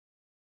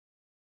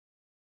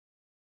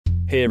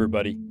Hey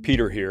everybody,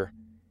 Peter here,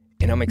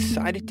 and I'm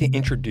excited to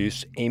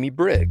introduce Amy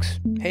Briggs.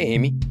 Hey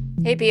Amy.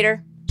 Hey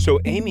Peter. So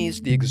Amy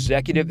is the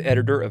executive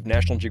editor of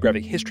National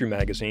Geographic History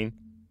magazine.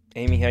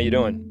 Amy, how you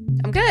doing?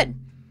 I'm good.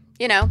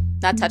 You know,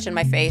 not touching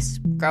my face,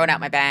 growing out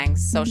my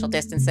bangs, social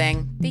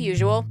distancing, the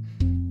usual.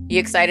 You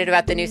excited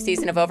about the new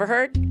season of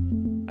Overheard?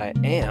 I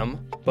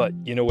am, but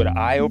you know what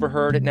I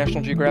overheard at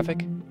National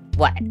Geographic?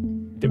 What?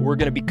 That we're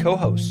going to be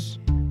co-hosts.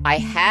 I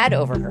had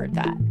overheard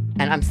that,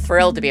 and I'm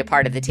thrilled to be a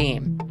part of the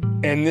team.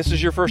 And this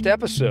is your first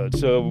episode,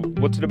 so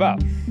what's it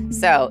about?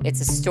 So,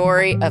 it's a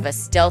story of a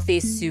stealthy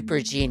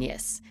super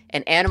genius,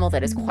 an animal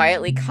that has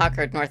quietly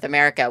conquered North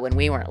America when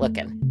we weren't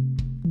looking.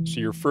 So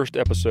your first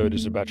episode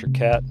is about your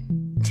cat?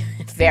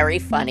 Very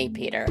funny,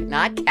 Peter.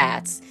 Not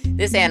cats.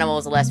 This animal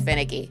is less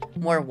finicky,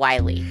 more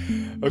wily.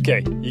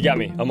 Okay, you got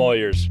me. I'm all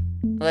ears.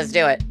 Let's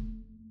do it.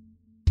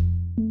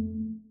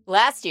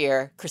 Last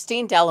year,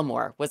 Christine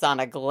Delamore was on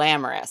a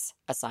glamorous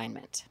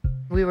assignment.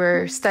 We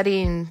were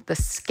studying the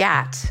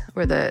scat,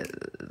 or the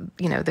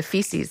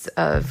feces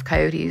of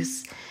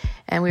coyotes,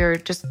 and we were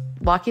just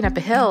walking up a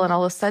hill, and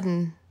all of a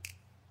sudden,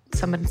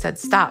 someone said,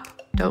 "Stop,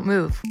 don't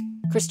move."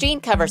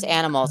 Christine covers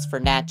animals for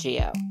Nat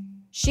Geo.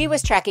 She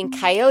was tracking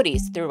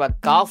coyotes through a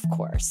golf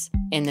course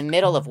in the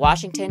middle of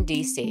Washington,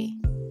 D.C.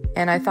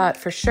 And I thought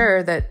for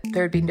sure that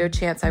there would be no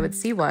chance I would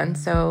see one,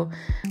 so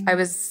I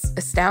was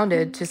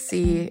astounded to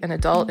see an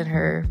adult and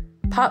her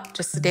pup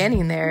just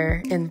standing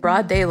there in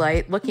broad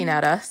daylight looking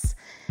at us.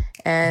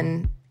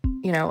 And,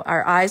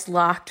 our eyes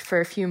locked for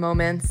a few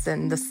moments,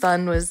 and the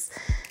sun was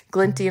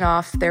glinting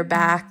off their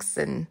backs.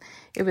 And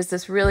it was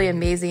this really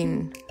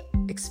amazing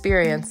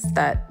experience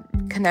that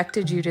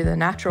connected you to the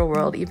natural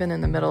world, even in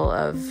the middle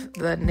of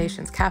the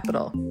nation's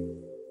capital.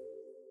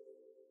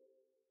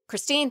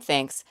 Christine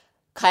thinks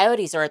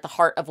coyotes are at the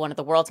heart of one of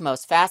the world's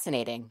most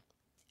fascinating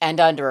and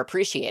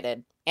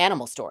underappreciated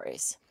animal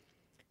stories.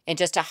 In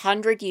just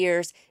 100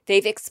 years,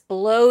 they've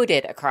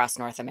exploded across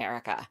North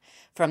America,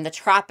 from the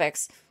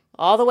tropics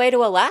all the way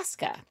to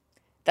Alaska.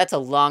 That's a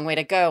long way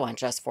to go on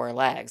just 4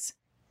 legs.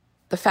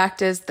 The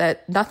fact is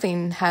that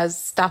nothing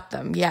has stopped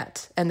them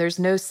yet, and there's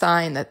no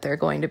sign that they're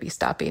going to be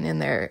stopping in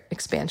their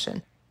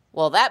expansion.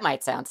 Well, that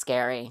might sound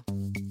scary.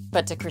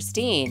 But to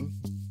Christine,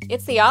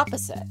 it's the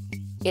opposite.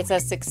 It's a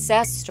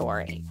success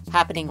story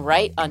happening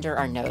right under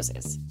our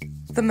noses.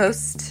 The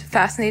most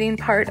fascinating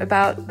part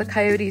about the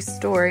coyote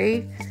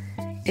story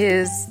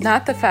is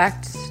not the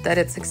fact that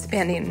it's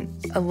expanding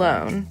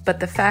alone, but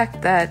the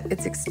fact that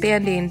it's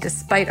expanding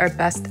despite our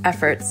best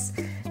efforts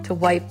to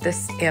wipe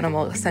this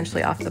animal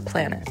essentially off the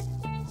planet.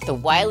 The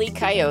Wily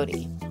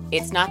Coyote.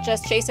 It's not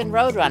just chasing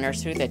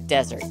roadrunners through the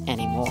desert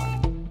anymore.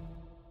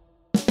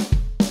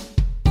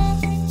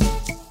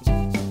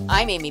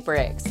 I'm Amy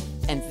Briggs,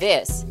 and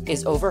this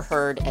is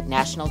Overheard at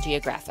National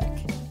Geographic,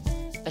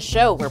 a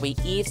show where we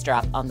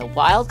eavesdrop on the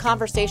wild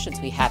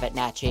conversations we have at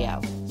Nat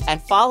Geo and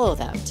follow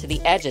them to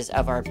the edges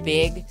of our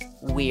big,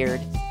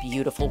 weird,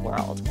 beautiful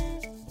world.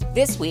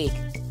 This week,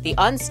 the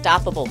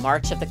unstoppable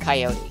march of the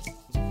coyote.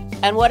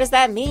 And what does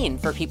that mean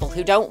for people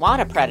who don't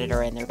want a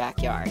predator in their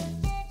backyard?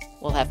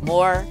 We'll have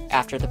more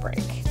after the break.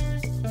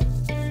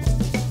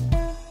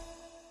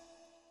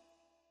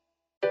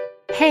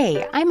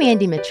 Hey, I'm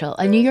Andy Mitchell,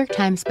 a New York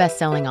Times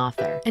bestselling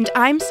author. And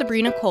I'm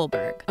Sabrina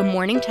Kohlberg, a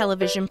morning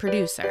television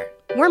producer.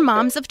 We're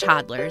moms of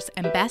toddlers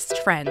and best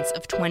friends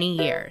of 20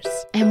 years.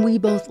 And we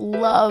both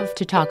love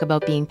to talk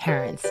about being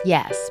parents,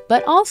 yes,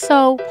 but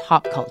also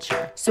pop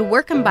culture. So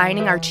we're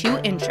combining our 2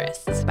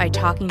 interests by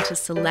talking to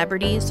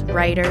celebrities,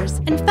 writers,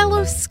 and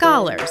fellow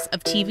scholars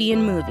of TV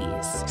and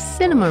movies.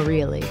 Cinema,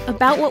 really.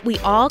 About what we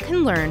all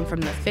can learn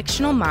from the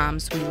fictional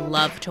moms we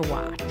love to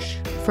watch.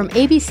 From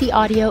ABC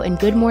Audio and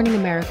Good Morning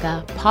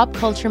America, Pop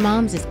Culture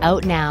Moms is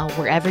out now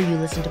wherever you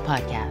listen to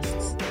podcasts.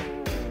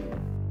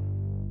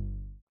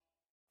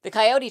 The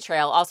Coyote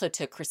Trail also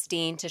took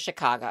Christine to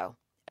Chicago.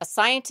 A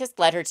scientist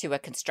led her to a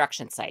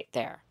construction site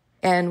there.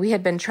 And we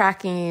had been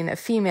tracking a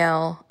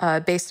female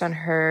based on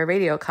her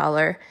radio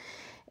collar.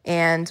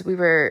 And we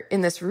were in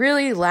this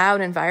really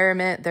loud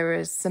environment. There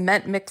was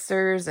cement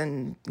mixers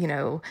and,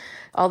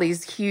 all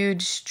these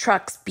huge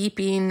trucks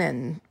beeping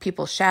and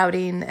people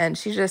shouting. And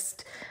she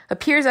just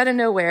appears out of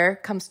nowhere,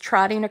 comes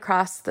trotting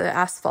across the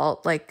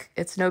asphalt like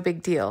it's no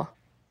big deal.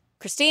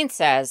 Christine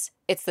says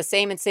it's the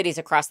same in cities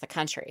across the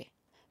country.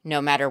 No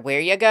matter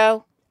where you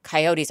go,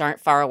 coyotes aren't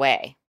far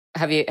away.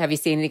 Have you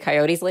seen any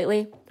coyotes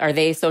lately? Are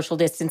they social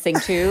distancing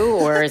too,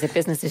 or is it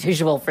business as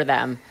usual for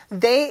them?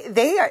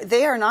 They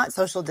are not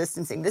social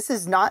distancing. This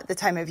is not the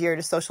time of year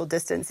to social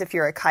distance if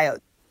you're a coyote.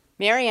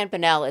 Marianne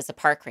Bonnell is a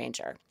park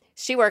ranger.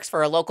 She works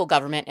for a local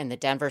government in the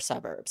Denver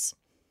suburbs.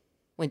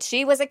 When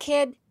she was a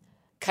kid,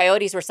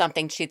 coyotes were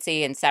something she'd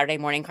see in Saturday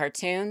morning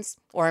cartoons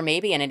or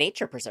maybe in a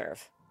nature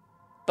preserve.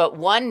 But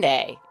one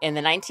day in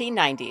the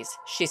 1990s,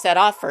 she set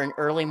off for an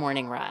early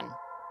morning run.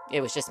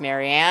 It was just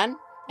Marianne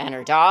and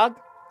her dog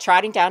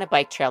trotting down a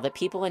bike trail that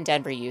people in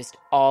Denver used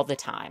all the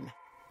time.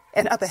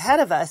 And up ahead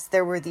of us,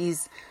 there were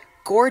these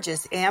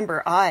gorgeous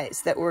amber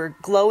eyes that were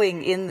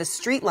glowing in the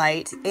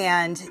streetlight,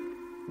 and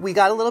we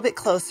got a little bit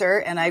closer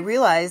and I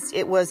realized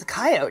it was a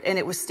coyote, and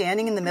it was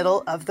standing in the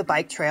middle of the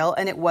bike trail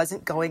and it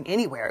wasn't going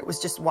anywhere. It was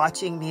just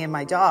watching me and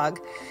my dog,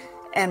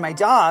 and my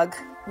dog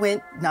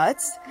went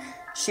nuts.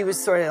 She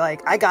was sort of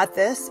like, I got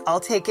this.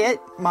 I'll take it.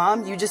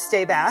 Mom, you just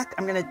stay back.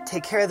 I'm going to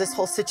take care of this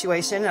whole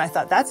situation. And I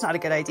thought that's not a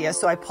good idea.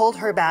 So I pulled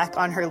her back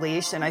on her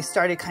leash and I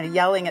started kind of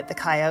yelling at the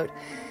coyote,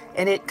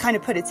 and it kind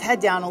of put its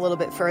head down a little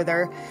bit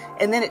further.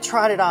 And then it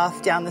trotted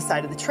off down the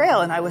side of the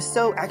trail. And I was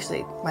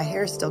actually, my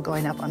hair is still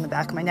going up on the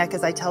back of my neck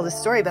as I tell this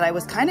story, but I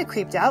was kind of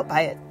creeped out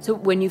by it. So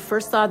when you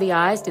first saw the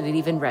eyes, did it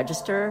even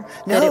register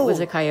that it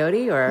was a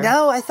coyote, or?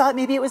 No, I thought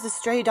maybe it was a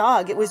stray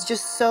dog. It was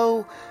just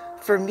so,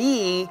 for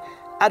me,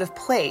 out of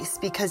place,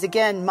 because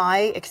again,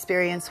 my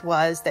experience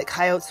was that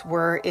coyotes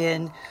were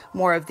in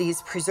more of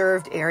these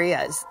preserved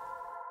areas.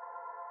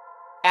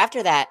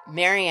 After that,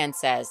 Marianne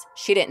says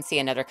she didn't see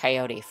another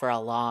coyote for a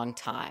long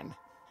time.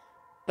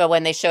 But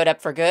when they showed up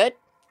for good,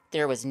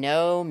 there was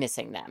no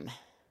missing them.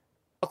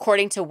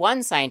 According to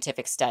one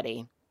scientific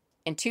study,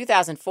 in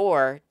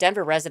 2004,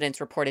 Denver residents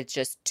reported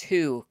just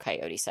 2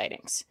 coyote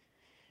sightings.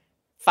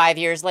 5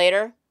 years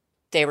later,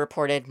 they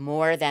reported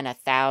more than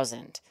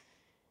 1,000.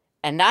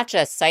 And not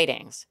just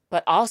sightings,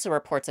 but also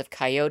reports of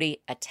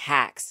coyote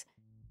attacks.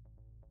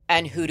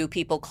 And who do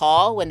people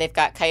call when they've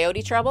got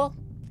coyote trouble?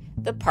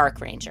 The park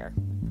ranger.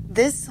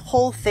 This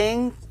whole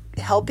thing,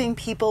 helping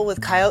people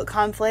with coyote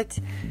conflict,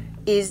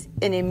 is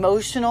an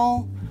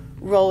emotional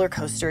roller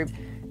coaster.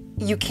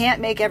 You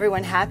can't make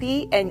everyone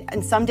happy,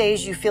 and some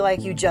days you feel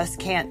like you just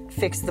can't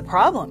fix the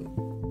problem.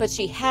 But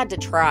she had to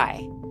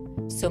try.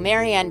 So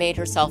Marianne made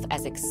herself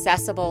as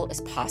accessible as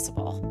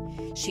possible.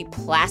 She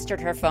plastered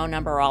her phone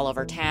number all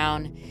over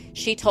town.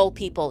 She told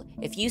people,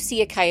 if you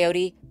see a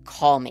coyote,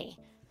 call me.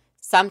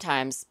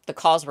 Sometimes the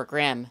calls were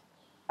grim.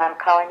 I'm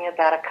calling you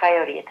about a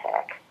coyote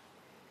attack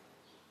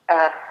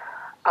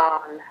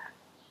on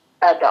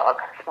a dog,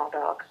 a small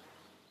dog.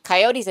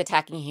 Coyotes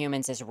attacking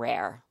humans is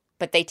rare,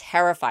 but they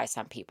terrify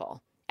some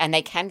people, and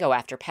they can go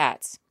after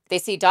pets. They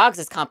see dogs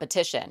as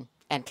competition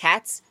and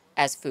cats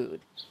as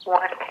food.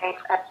 One came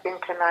up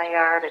into my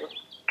yard and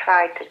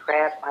tried to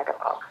grab my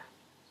dog.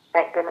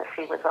 Thank goodness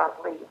he was on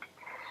lead,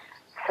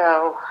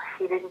 so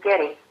he didn't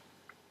get him.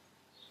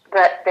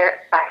 But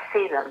I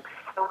see them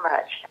so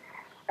much.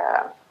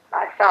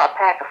 I saw a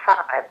pack of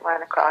 5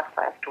 run across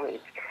last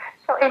week.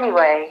 So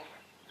anyway,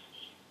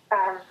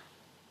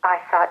 I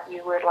thought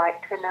you would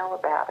like to know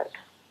about it.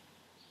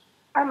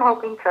 I'm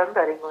hoping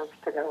somebody wants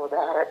to know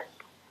about it.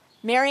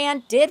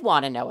 Marianne did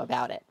want to know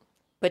about it,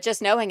 but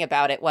just knowing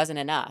about it wasn't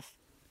enough.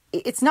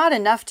 It's not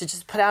enough to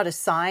just put out a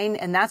sign,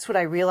 and that's what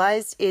I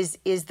realized is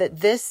that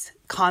this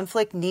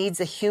conflict needs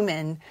a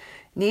human,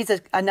 needs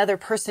another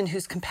person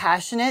who's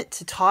compassionate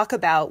to talk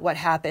about what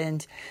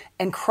happened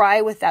and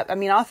cry with that. I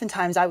mean,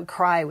 oftentimes I would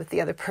cry with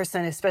the other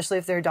person, especially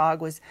if their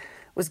dog was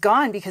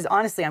gone, because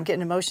honestly, I'm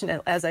getting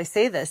emotional as I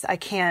say this. I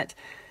can't,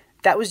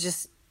 that was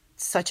just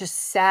such a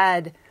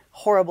sad,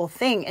 horrible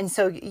thing. And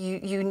so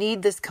you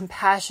need this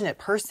compassionate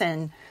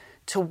person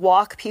to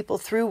walk people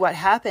through what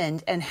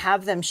happened and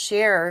have them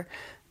share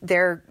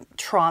their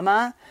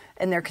trauma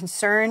and their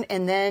concern,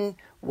 and then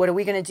what are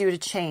we going to do to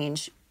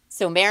change?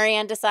 So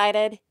Marianne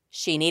decided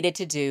she needed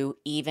to do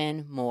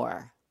even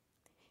more.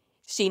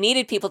 She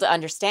needed people to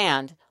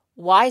understand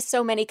why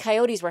so many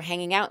coyotes were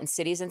hanging out in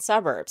cities and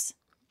suburbs.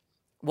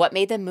 What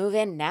made them move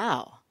in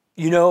now?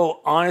 You know,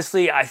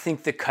 honestly, I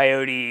think the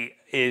coyote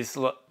is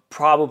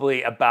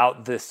probably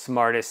about the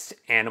smartest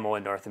animal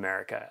in North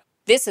America.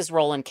 This is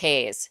Roland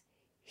Kays.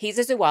 He's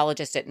a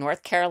zoologist at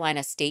North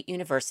Carolina State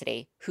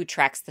University who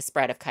tracks the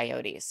spread of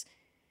coyotes.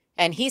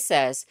 And he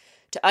says,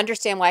 to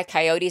understand why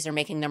coyotes are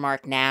making their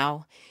mark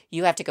now,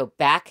 you have to go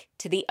back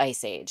to the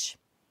Ice Age.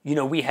 You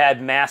know, we had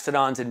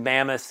mastodons and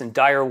mammoths and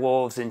dire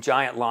wolves and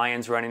giant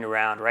lions running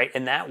around, right?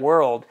 In that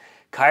world,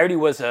 coyote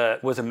was a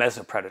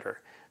mesopredator,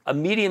 a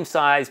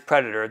medium-sized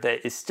predator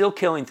that is still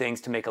killing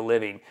things to make a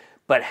living,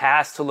 but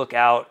has to look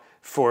out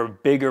for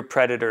bigger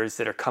predators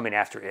that are coming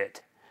after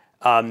it.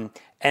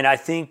 And I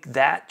think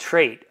that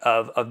trait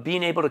of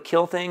being able to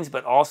kill things,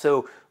 but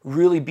also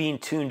really being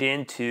tuned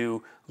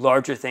into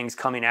larger things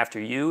coming after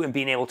you and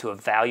being able to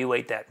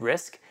evaluate that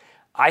risk,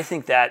 I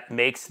think that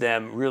makes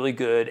them really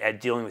good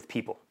at dealing with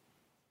people.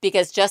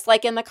 Because just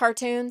like in the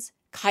cartoons,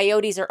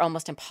 coyotes are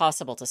almost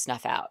impossible to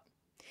snuff out.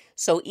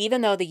 So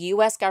even though the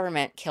U.S.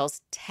 government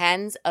kills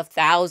tens of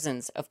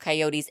thousands of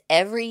coyotes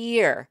every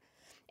year,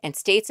 and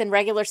states and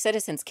regular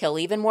citizens kill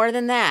even more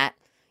than that,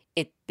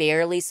 it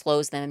barely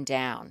slows them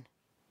down.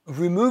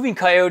 Removing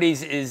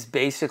coyotes is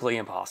basically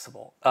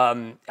impossible. I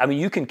mean,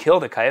 you can kill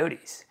the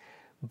coyotes,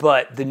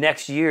 but the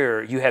next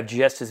year you have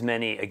just as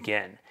many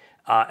again.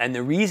 And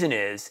the reason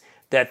is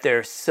that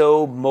they're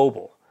so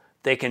mobile.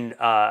 They can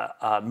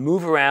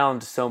move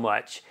around so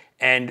much,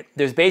 and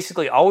there's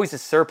basically always a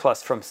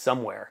surplus from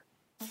somewhere.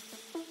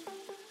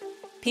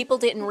 People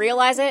didn't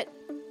realize it,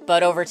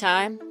 but over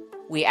time,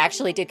 we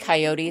actually did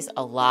coyotes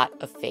a lot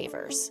of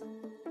favors.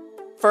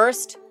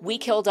 First, we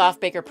killed off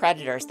bigger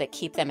predators that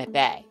keep them at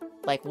bay,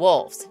 like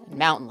wolves and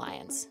mountain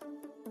lions.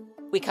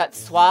 We cut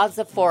swaths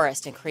of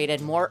forest and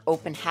created more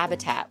open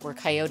habitat where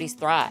coyotes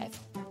thrive.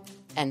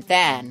 And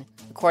then,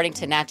 according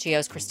to Nat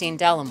Geo's Christine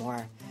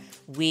Delamore,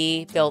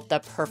 we built the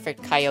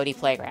perfect coyote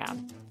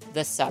playground,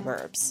 the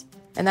suburbs.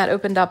 And that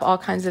opened up all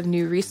kinds of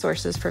new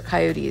resources for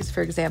coyotes.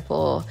 For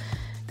example,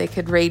 they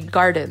could raid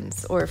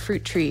gardens or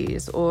fruit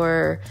trees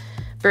or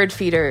bird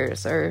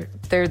feeders, or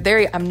they're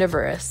very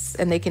omnivorous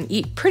and they can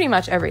eat pretty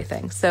much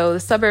everything. So the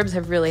suburbs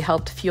have really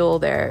helped fuel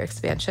their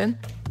expansion.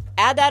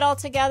 Add that all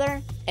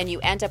together, and you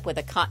end up with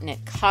a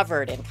continent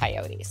covered in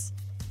coyotes.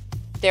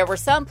 There were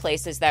some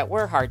places that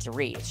were hard to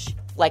reach,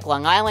 like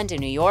Long Island in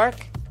New York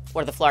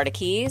or the Florida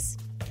Keys,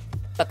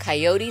 but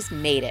coyotes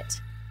made it.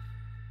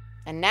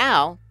 And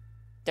now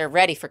they're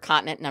ready for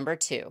continent number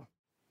 2.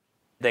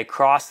 They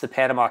crossed the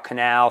Panama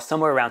Canal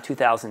somewhere around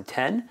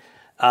 2010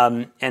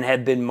 and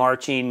had been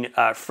marching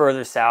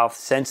further south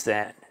since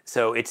then.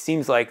 So it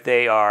seems like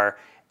they are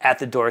at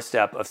the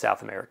doorstep of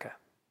South America.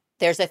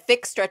 There's a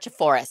thick stretch of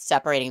forest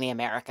separating the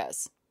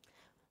Americas.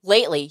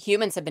 Lately,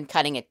 humans have been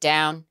cutting it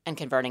down and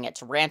converting it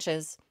to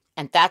ranches,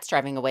 and that's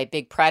driving away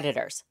big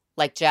predators,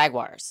 like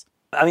jaguars.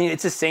 I mean,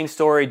 it's the same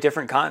story,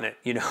 different continent,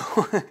 you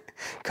know.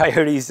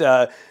 Coyotes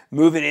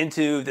moving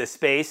into the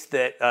space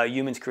that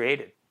humans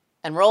created.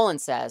 And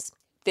Roland says,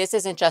 this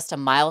isn't just a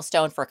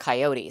milestone for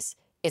coyotes.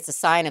 It's a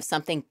sign of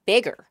something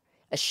bigger,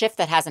 a shift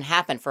that hasn't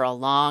happened for a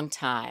long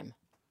time.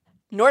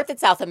 North and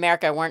South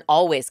America weren't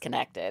always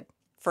connected.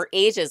 For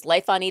ages,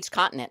 life on each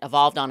continent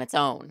evolved on its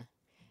own.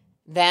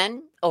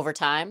 Then, over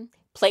time,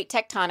 plate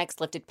tectonics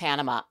lifted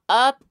Panama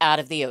up out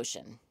of the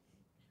ocean.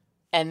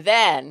 And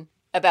then,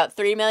 about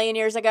 3 million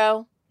years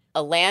ago,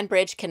 a land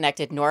bridge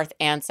connected North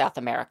and South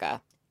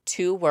America.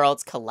 2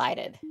 worlds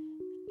collided.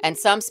 And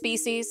some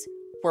species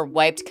were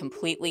wiped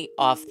completely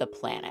off the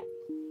planet.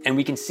 And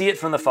we can see it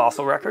from the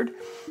fossil record.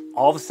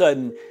 All of a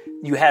sudden,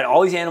 you had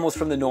all these animals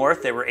from the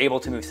north that were able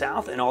to move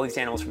south, and all these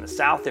animals from the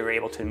south that were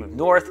able to move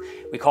north.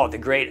 We call it the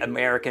Great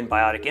American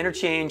Biotic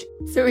Interchange.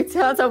 So it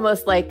sounds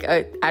almost like,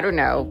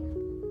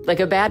 like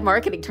a bad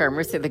marketing term.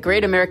 We're saying the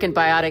Great American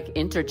Biotic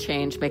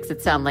Interchange makes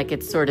it sound like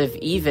it's sort of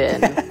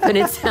even, but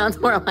it sounds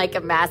more like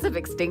a massive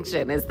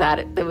extinction. Would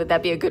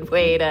that be a good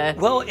way to?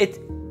 Well,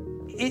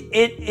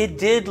 it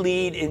did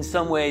lead in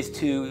some ways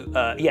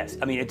to, yes,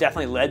 I mean, it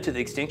definitely led to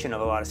the extinction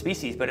of a lot of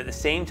species, but at the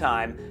same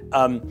time,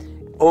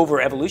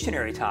 over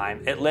evolutionary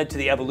time, it led to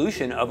the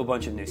evolution of a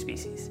bunch of new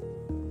species.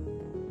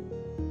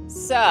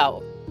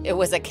 So, it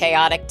was a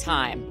chaotic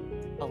time.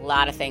 A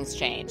lot of things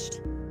changed.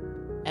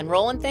 And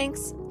Roland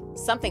thinks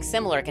something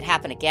similar could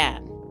happen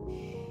again.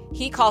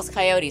 He calls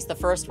coyotes the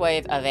first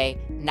wave of a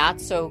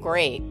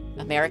not-so-great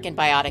American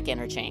biotic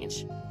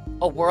interchange,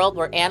 a world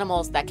where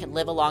animals that can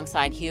live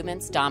alongside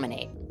humans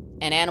dominate,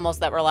 and animals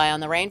that rely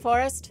on the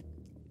rainforest,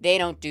 they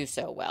don't do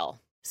so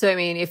well. So, I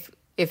mean,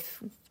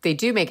 if they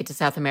do make it to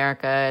South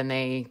America and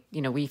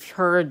we've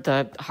heard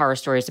the horror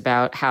stories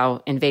about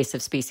how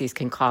invasive species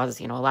can cause,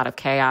 a lot of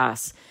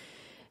chaos.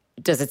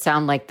 Does it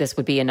sound like this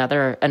would be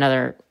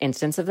another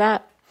instance of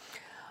that?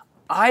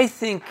 I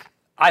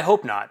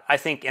hope not. I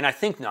think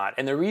not.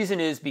 And the reason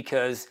is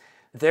because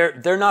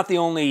they're not the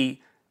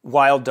only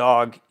wild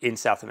dog in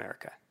South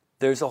America.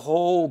 There's a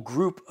whole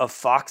group of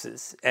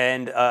foxes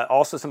and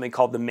also something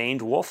called the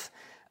maned wolf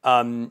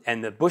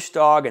and the bush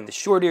dog and the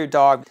short-eared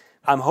dog.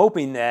 I'm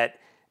hoping that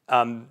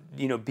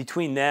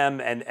between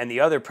them and the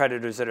other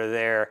predators that are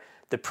there,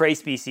 the prey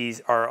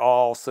species are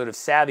all sort of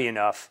savvy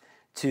enough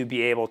to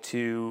be able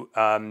to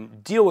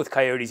deal with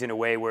coyotes in a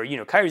way where,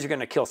 coyotes are going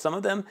to kill some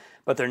of them,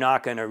 but they're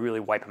not going to really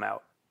wipe them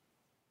out.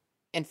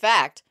 In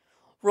fact,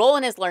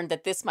 Roland has learned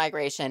that this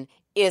migration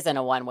isn't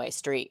a one-way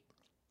street.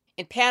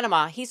 In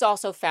Panama, he's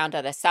also found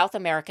that a South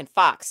American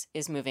fox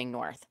is moving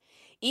north,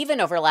 even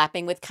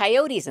overlapping with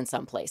coyotes in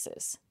some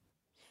places.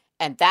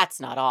 And that's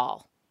not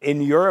all.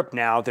 In Europe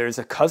now, there's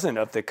a cousin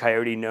of the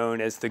coyote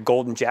known as the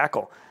golden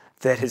jackal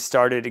that has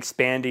started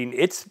expanding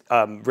its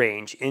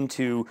range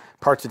into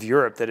parts of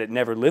Europe that it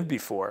never lived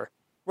before.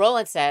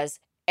 Roland says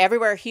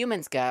everywhere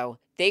humans go,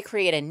 they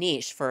create a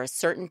niche for a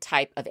certain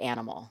type of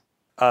animal.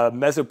 A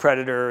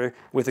mesopredator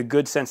with a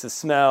good sense of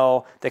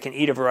smell that can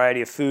eat a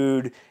variety of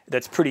food,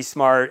 that's pretty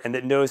smart, and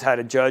that knows how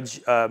to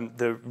judge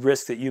the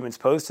risk that humans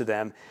pose to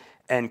them.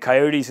 And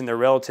coyotes and their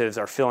relatives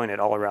are filling it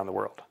all around the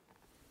world.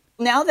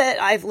 Now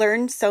that I've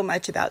learned so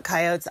much about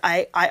coyotes,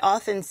 I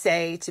often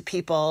say to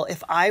people,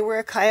 if I were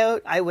a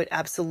coyote, I would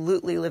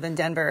absolutely live in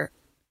Denver.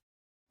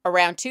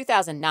 Around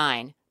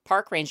 2009,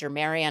 Park Ranger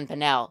Marianne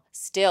Bonnell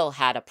still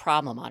had a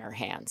problem on her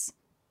hands.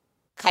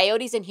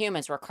 Coyotes and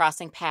humans were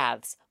crossing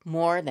paths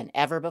more than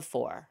ever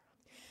before.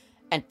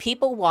 And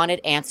people wanted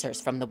answers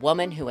from the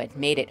woman who had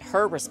made it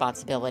her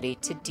responsibility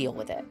to deal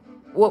with it.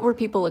 What were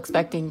people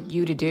expecting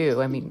you to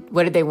do? I mean,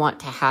 what did they want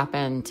to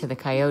happen to the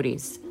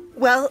coyotes?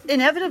 Well,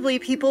 inevitably,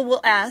 people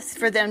will ask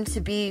for them to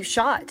be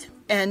shot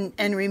and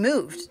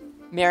removed.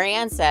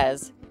 Marianne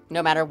says,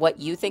 no matter what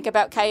you think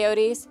about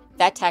coyotes,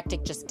 that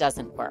tactic just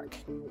doesn't work.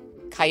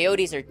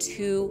 Coyotes are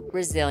too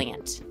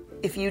resilient.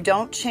 If you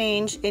don't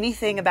change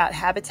anything about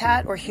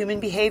habitat or human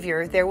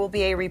behavior, there will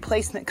be a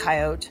replacement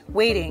coyote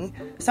waiting,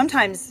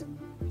 sometimes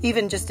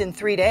even just in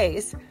 3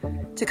 days,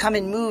 to come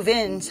and move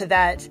into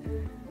that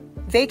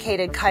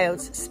vacated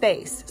coyote's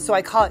space. So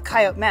I call it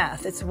coyote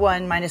math. It's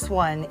 1 minus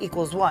 1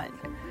 equals 1.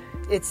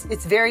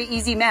 It's very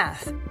easy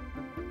math.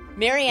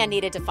 Marianne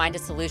needed to find a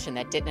solution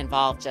that didn't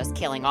involve just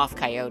killing off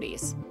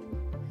coyotes.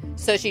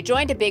 So she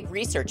joined a big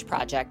research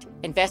project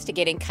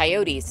investigating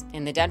coyotes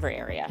in the Denver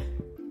area.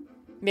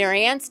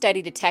 Marianne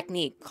studied a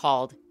technique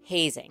called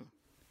hazing.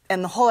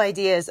 And the whole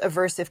idea is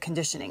aversive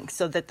conditioning,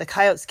 so that the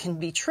coyotes can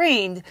be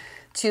trained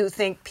to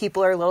think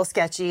people are a little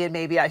sketchy and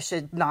maybe I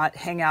should not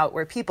hang out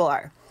where people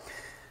are.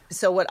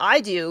 So what I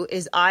do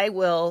is I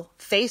will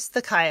face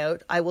the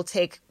coyote. I will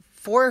take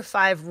 4 or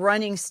 5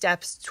 running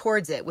steps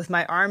towards it with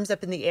my arms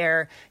up in the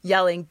air,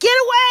 yelling, "Get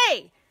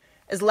away!"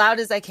 as loud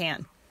as I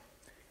can.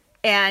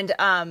 And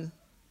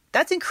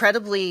that's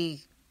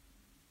incredibly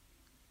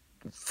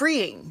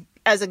freeing.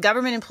 As a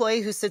government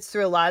employee who sits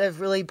through a lot of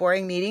really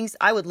boring meetings,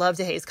 I would love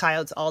to haze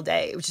coyotes all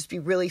day. It would just be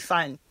really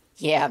fun.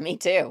 Yeah, me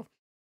too.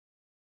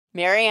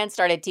 Marianne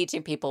started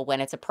teaching people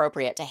when it's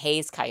appropriate to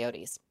haze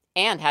coyotes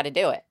and how to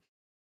do it.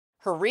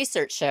 Her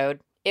research showed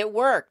it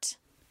worked.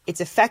 It's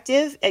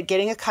effective at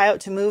getting a coyote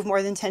to move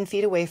more than 10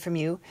 feet away from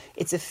you.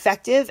 It's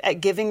effective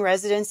at giving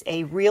residents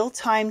a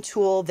real-time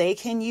tool they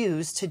can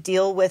use to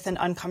deal with an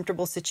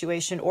uncomfortable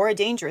situation or a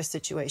dangerous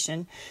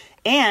situation.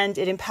 And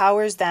it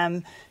empowers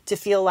them to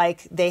feel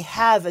like they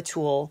have a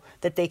tool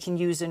that they can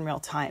use in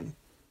real time.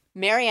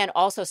 Marianne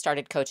also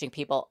started coaching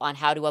people on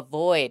how to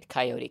avoid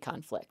coyote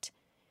conflict.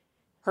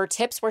 Her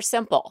tips were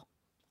simple.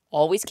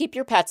 Always keep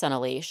your pets on a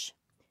leash.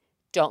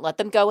 Don't let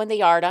them go in the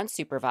yard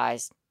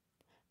unsupervised.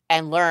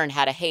 And learn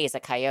how to haze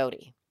a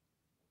coyote.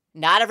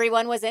 Not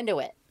everyone was into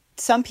it.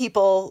 Some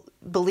people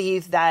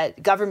believe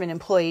that government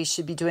employees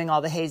should be doing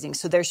all the hazing.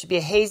 So there should be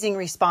a hazing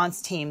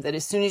response team that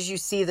as soon as you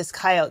see this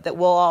coyote, that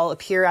will all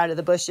appear out of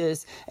the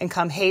bushes and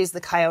come haze the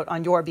coyote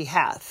on your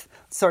behalf,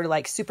 sort of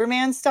like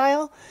Superman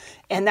style.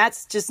 And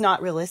that's just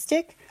not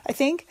realistic, I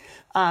think,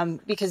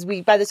 because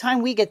by the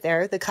time we get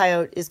there, the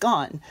coyote is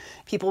gone.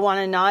 People want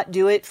to not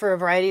do it for a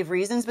variety of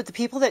reasons, but the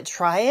people that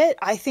try it,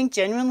 I think,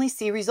 genuinely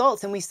see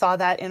results. And we saw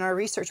that in our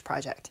research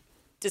project.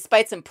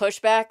 Despite some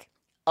pushback,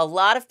 a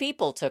lot of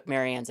people took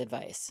Marianne's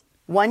advice.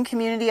 One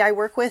community I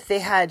work with, they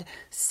had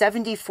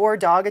 74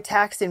 dog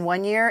attacks in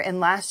 1 year, and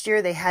last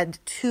year they had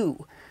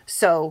 2.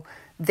 So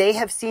they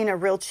have seen a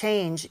real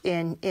change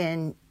in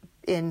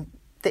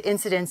the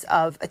incidence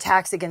of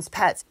attacks against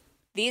pets.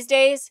 These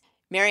days,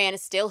 Marianne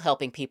is still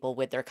helping people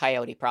with their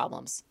coyote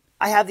problems.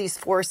 I have these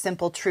 4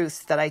 simple truths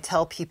that I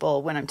tell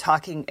people when I'm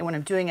talking and when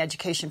I'm doing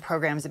education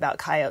programs about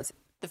coyotes.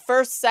 The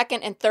first,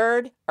 second, and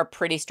third are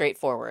pretty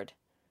straightforward.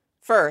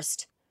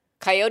 First,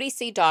 coyotes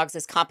see dogs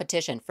as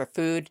competition for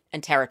food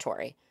and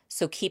territory,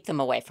 so keep them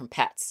away from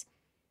pets.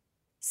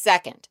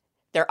 Second,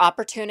 they're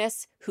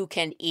opportunists who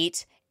can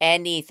eat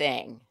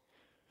anything.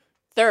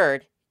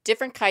 Third,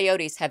 different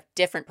coyotes have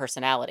different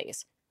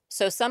personalities,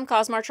 so some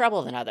cause more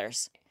trouble than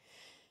others.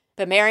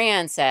 But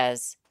Marianne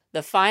says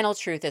the final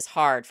truth is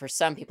hard for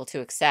some people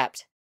to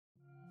accept.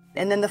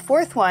 And then the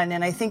 4th one,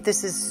 and I think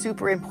this is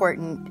super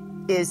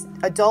important, is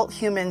adult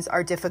humans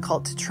are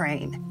difficult to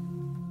train.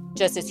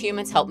 Just as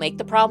humans help make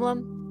the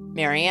problem,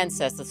 Marianne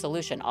says the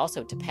solution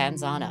also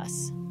depends on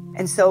us.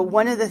 And so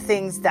one of the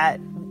things that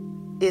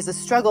is a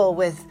struggle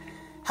with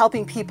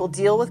helping people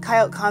deal with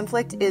coyote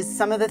conflict is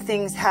some of the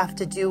things have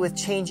to do with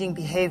changing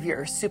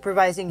behavior,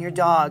 supervising your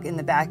dog in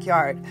the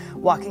backyard,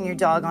 walking your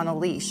dog on a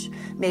leash.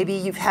 Maybe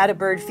you've had a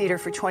bird feeder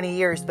for 20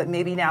 years, but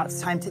maybe now it's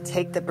time to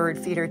take the bird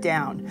feeder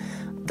down.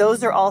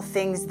 Those are all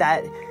things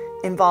that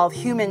involve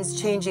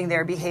humans changing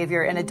their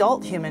behavior and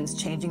adult humans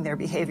changing their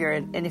behavior.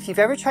 And if you've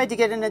ever tried to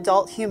get an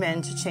adult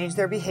human to change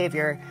their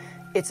behavior,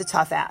 it's a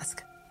tough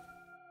ask.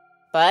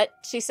 But,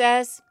 she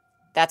says,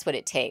 that's what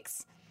it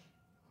takes.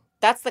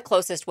 That's the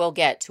closest we'll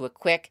get to a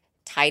quick,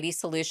 tidy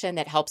solution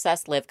that helps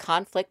us live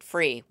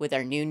conflict-free with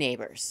our new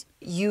neighbors.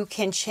 You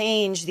can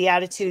change the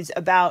attitudes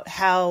about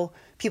how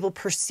people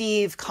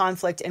perceive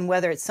conflict and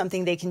whether it's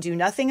something they can do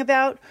nothing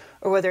about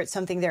or whether it's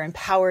something they're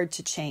empowered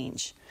to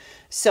change.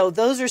 So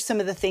those are some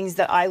of the things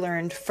that I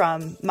learned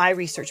from my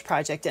research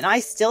project. And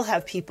I still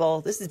have people,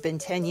 this has been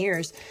 10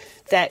 years,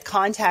 that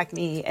contact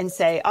me and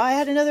say, I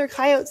had another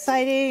coyote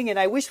sighting and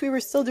I wish we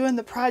were still doing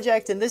the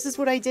project and this is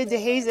what I did to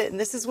haze it and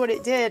this is what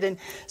it did. And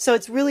so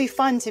it's really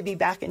fun to be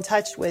back in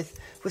touch with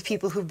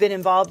people who've been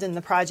involved in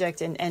the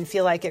project and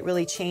feel like it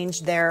really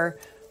changed their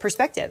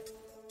perspective.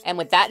 And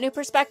with that new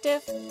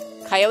perspective,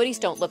 coyotes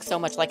don't look so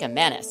much like a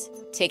menace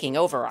taking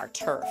over our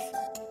turf.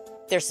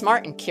 They're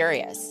smart and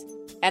curious,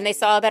 and they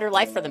saw a better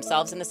life for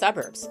themselves in the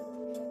suburbs.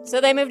 So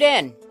they moved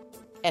in,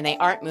 and they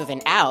aren't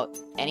moving out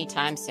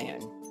anytime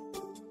soon.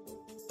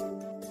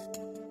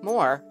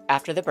 More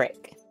after the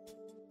break.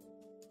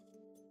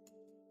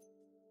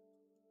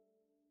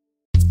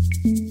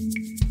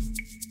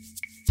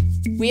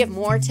 We have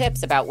more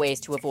tips about ways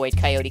to avoid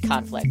coyote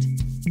conflict,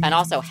 and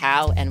also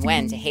how and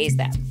when to haze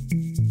them.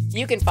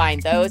 You can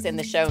find those in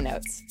the show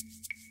notes.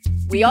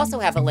 We also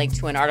have a link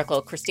to an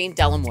article Christine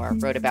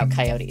Delamore wrote about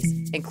coyotes,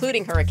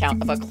 including her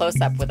account of a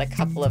close-up with a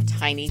couple of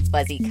tiny,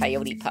 fuzzy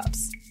coyote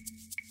pups.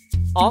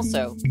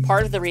 Also,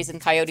 part of the reason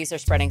coyotes are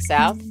spreading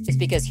south is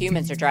because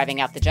humans are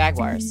driving out the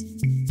jaguars.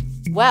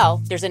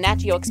 Well, there's a Nat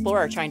Geo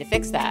explorer trying to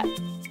fix that.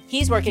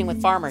 He's working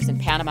with farmers in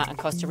Panama and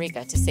Costa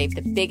Rica to save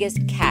the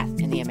biggest cat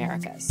in the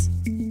Americas.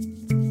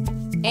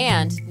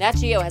 And Nat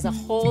Geo has a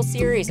whole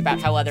series about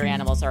how other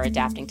animals are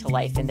adapting to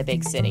life in the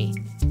big city.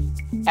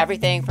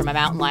 Everything from a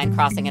mountain lion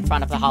crossing in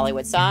front of the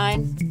Hollywood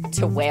sign,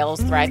 to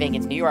whales thriving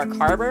in New York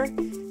Harbor,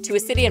 to a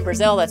city in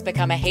Brazil that's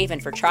become a haven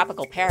for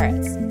tropical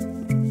parrots.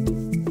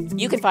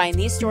 You can find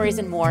these stories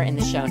and more in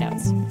the show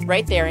notes,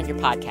 right there in your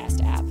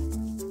podcast app.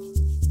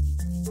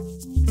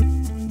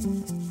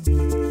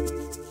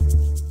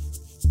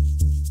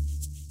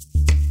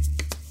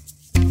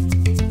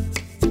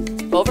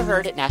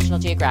 Overheard at National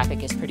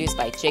Geographic is produced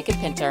by Jacob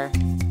Pinter,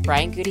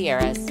 Brian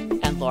Gutierrez,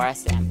 and Laura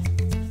Sim.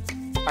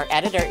 Our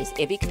editor is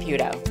Ibby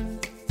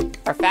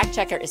Caputo. Our fact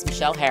checker is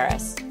Michelle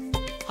Harris.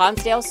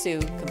 Hansdale Sue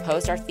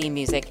composed our theme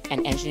music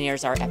and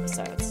engineers our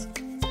episodes.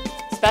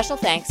 Special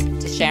thanks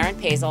to Sharon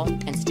Pazel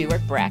and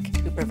Stuart Breck,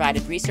 who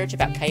provided research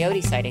about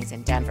coyote sightings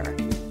in Denver.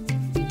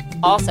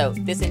 Also,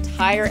 this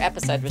entire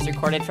episode was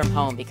recorded from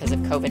home because of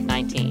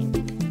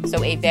COVID-19.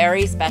 So a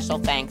very special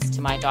thanks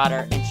to my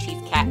daughter and chief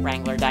cat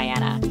wrangler,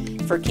 Diana,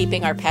 for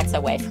keeping our pets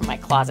away from my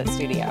closet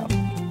studio.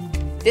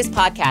 This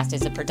podcast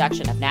is a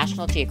production of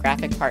National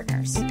Geographic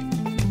Partners.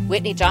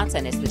 Whitney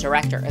Johnson is the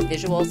director of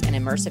visuals and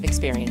immersive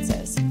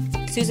experiences.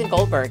 Susan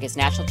Goldberg is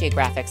National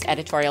Geographic's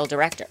editorial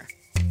director.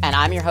 And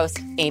I'm your host,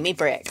 Amy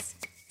Briggs.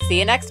 See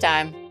you next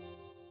time.